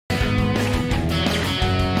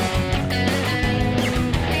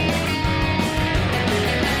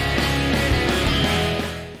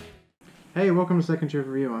Hey, welcome to Second Shift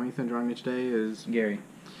Review. I'm Ethan. Joining me today is Gary.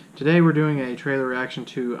 Today we're doing a trailer reaction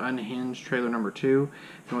to Unhinged trailer number 2.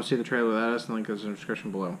 If you want to see the trailer without us, the link is in the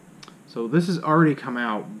description below. So this has already come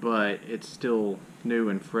out, but it's still new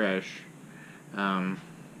and fresh.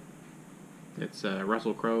 It's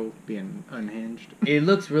Russell Crowe being unhinged. It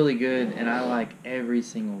looks really good, and I like every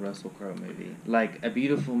single Russell Crowe movie. Like A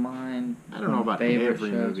Beautiful Mind. I don't know about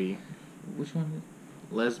every movie. Which one?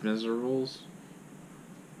 Les Miserables.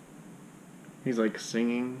 He's like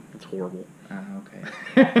singing. It's horrible.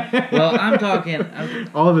 Okay. Well, I'm talking.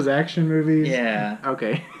 All of his action movies? Yeah.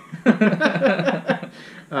 Okay.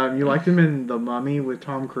 You liked him in The Mummy with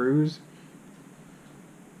Tom Cruise?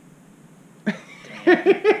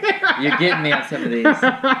 You're getting me on some of these.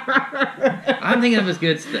 I'm thinking of his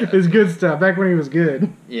good stuff. His good stuff, back when he was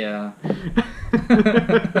good. Yeah.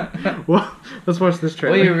 Well, let's watch this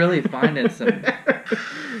trailer. Well, you're really finding some...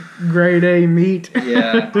 Grade A meat.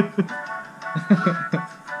 Yeah. In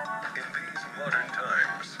these modern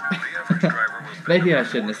times, the average driver will Maybe I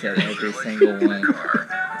shouldn't have said every single one. And 80%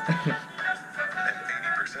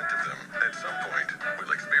 of them, at some point,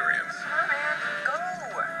 will experience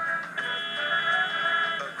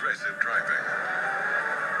aggressive driving,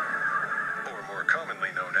 or more commonly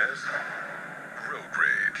known as road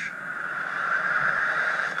rage.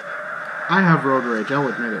 I have road rage, I'll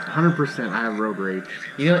admit it. 100% I have road rage.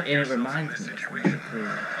 You know, and it reminds me of something, too. You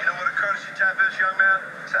know what a courtesy tap is, young man?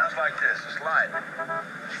 Sounds like this. It's light.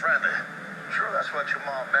 It's friendly. Sure, that's what your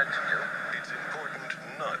mom meant to you. It's important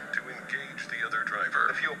not to engage the other driver.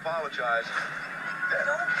 If you apologize... You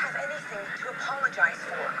don't have anything to apologize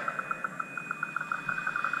for.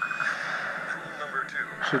 Rule number 2.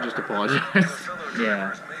 Should just apologize. Your fellow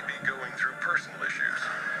Yeah. drivers may be going through personal issues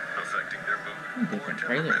affecting their mood or Different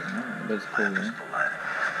trailer, temperament. but it's cool, man. Physical life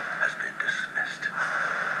has been dismissed.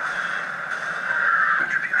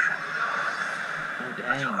 Retribution. Oh,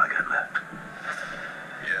 That's all I dang. got left.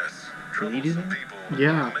 Yes, Did he do troublesome that? people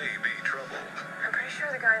Yeah. may be troubled. I'm pretty sure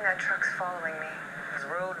the guy in that truck's following me. He's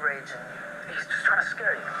road raging. He's just trying to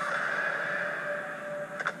scare you.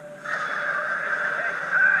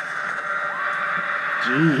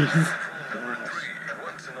 Jeez. Rule number 3.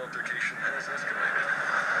 Once an altercation has escalated,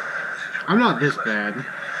 I'm not this bad.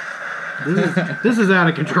 This is out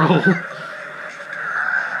of control. It's okay,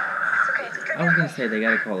 it's good. I was gonna say they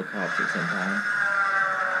gotta call the cops at some time.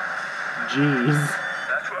 Jeez.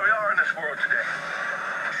 that's where we are in this world today.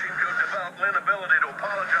 You seem to have developed an inability to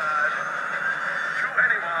apologize to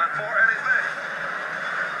anyone for anything.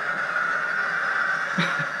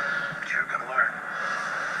 But you're gonna learn.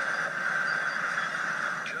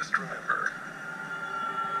 Just remember,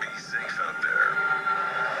 be safe out there.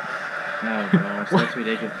 Oh gosh, that's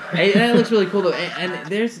ridiculous. Hey, that looks really cool though, and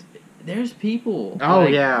there's people. Oh,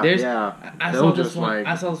 like, yeah, there's, yeah. I They'll saw this just, one. like-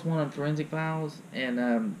 I saw this one on Forensic Files,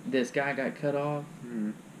 and this guy got cut off,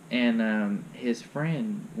 Mhm. and his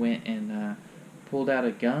friend went and pulled out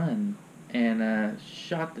a gun and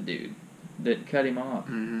shot the dude that cut him off.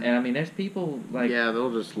 Mhm. And I mean, there's people like Yeah,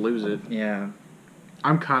 they'll just lose it. yeah,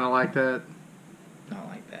 I'm kind of like that. not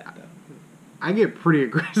like that though. I get pretty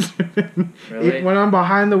aggressive. Really? When I'm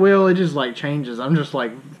behind the wheel, it just like changes. I'm just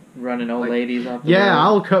like, Running old Like, ladies off. The yeah, road.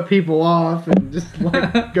 I'll cut people off and just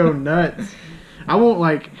like go nuts. I won't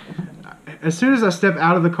like. As soon as I step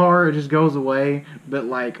out of the car, it just goes away. But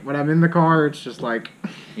like when I'm in the car, it's just like.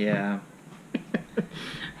 Yeah.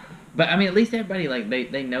 But I mean, at least everybody like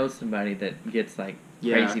they know somebody that gets like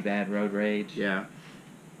Yeah. crazy bad road rage. Yeah.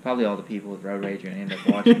 Probably all the people with road rage are gonna end up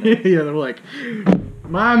watching it. Yeah, they're like,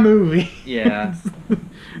 my movie. Yeah.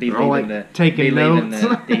 Be They're all, leaving like, taking be leaving notes.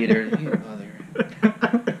 the theater. Here, mother.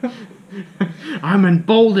 I'm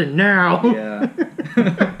emboldened now. Yeah.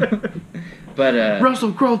 But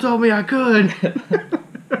Russell Crowe told me I could.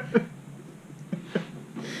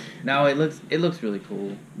 no, it looks really cool.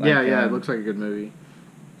 Like, Yeah, it looks like a good movie,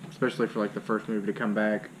 especially for like the first movie to come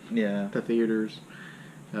back Yeah. to theaters.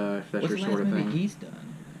 If that's What's your the sort last of movie thing. he's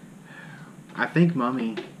done? I think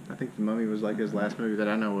Mummy. I think The Mummy was like his last movie that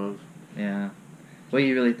I know of. Yeah. Well,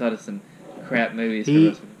 you really thought of some crap movies. He- for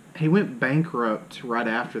Russell. He went bankrupt right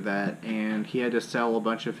after that, and he had to sell a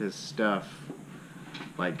bunch of his stuff,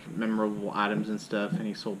 like memorable items and stuff. And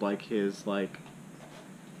he sold like his like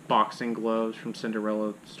boxing gloves from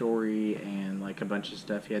Cinderella Story and like a bunch of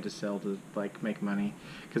stuff he had to sell to like make money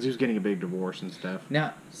because he was getting a big divorce and stuff.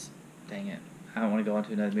 Now, dang it. I don't want to go on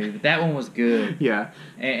to another movie, but that one was good. Yeah.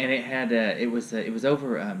 And it had it was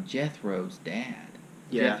over Jethro's dad.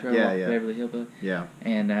 Yeah, Jethro yeah, off yeah. Beverly Hillbillies. Yeah.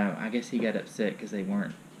 And I guess he got upset because he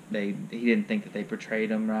didn't think that they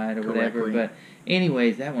portrayed him right or whatever. Correctly. But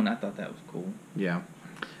anyways, that one I thought that was cool. Yeah.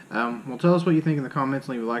 Well, tell us what you think in the comments.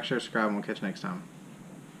 Leave a like, share, subscribe, and we'll catch you next time.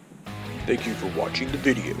 Thank you for watching the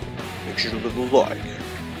video. Make sure to leave a like,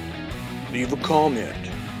 leave a comment,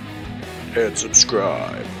 and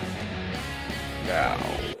subscribe. Now.